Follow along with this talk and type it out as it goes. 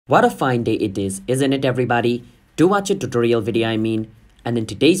What a fine day it is, isn't it everybody? Do watch a tutorial video and in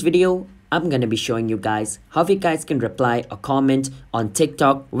today's video, I'm gonna be showing you guys how you guys can reply a comment on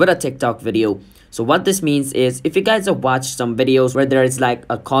TikTok with a TikTok video. So what this means is if you guys have watched some videos where there is like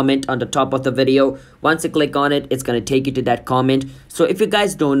a comment on the top of the video, once you click on it, it's gonna take you to that comment. So if you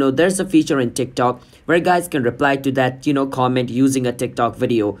guys don't know, there's a feature in TikTok where you guys can reply to that, comment using a TikTok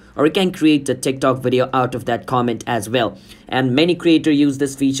video, or you can create a TikTok video out of that comment as well. And many creators use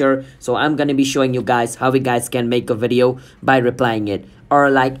this feature, so I'm gonna be showing you guys how you guys can make a video by replying it. Or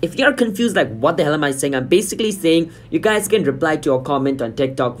like if you're confused like what the hell am I saying, I'm basically saying you guys can reply to a comment on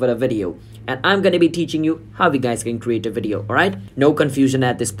TikTok with a video. And I'm going to be teaching you how you guys can create a video, alright? No confusion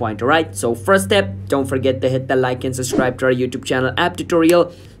at this point, alright? So first step, don't forget to hit the like and subscribe to our YouTube channel App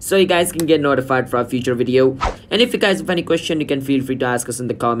Tutorial so you guys can get notified for our future video. And if you guys have any question, you can feel free to ask us in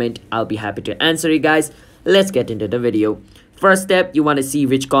the comment. I'll be happy to answer you guys. Let's get into the video. First step, you want to see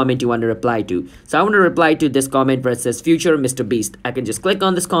which comment you want to reply to. So I want to reply to this comment where it says Future Mr. Beast. I can just click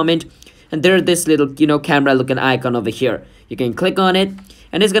on this comment and there's this little, camera looking icon over here. You can click on it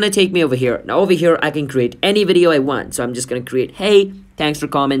and it's going to take me over here. Now over here, I can create any video I want. So I'm just going to create, hey, thanks for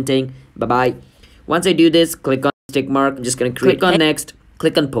commenting. Bye-bye. Once I do this, click on tick mark. I'm just going to click on next,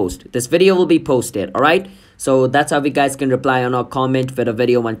 click on post. This video will be posted, all right? So that's how you guys can reply on our comment with a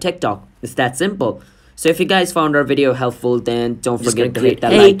video on TikTok. It's that simple. So if you guys found our video helpful, then don't forget to hit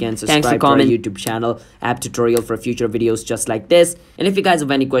that like and subscribe to our YouTube channel, App Tutorial, for future videos just like this. And if you guys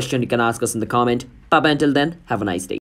have any question, you can ask us in the comment. Bye-bye until then, have a nice day.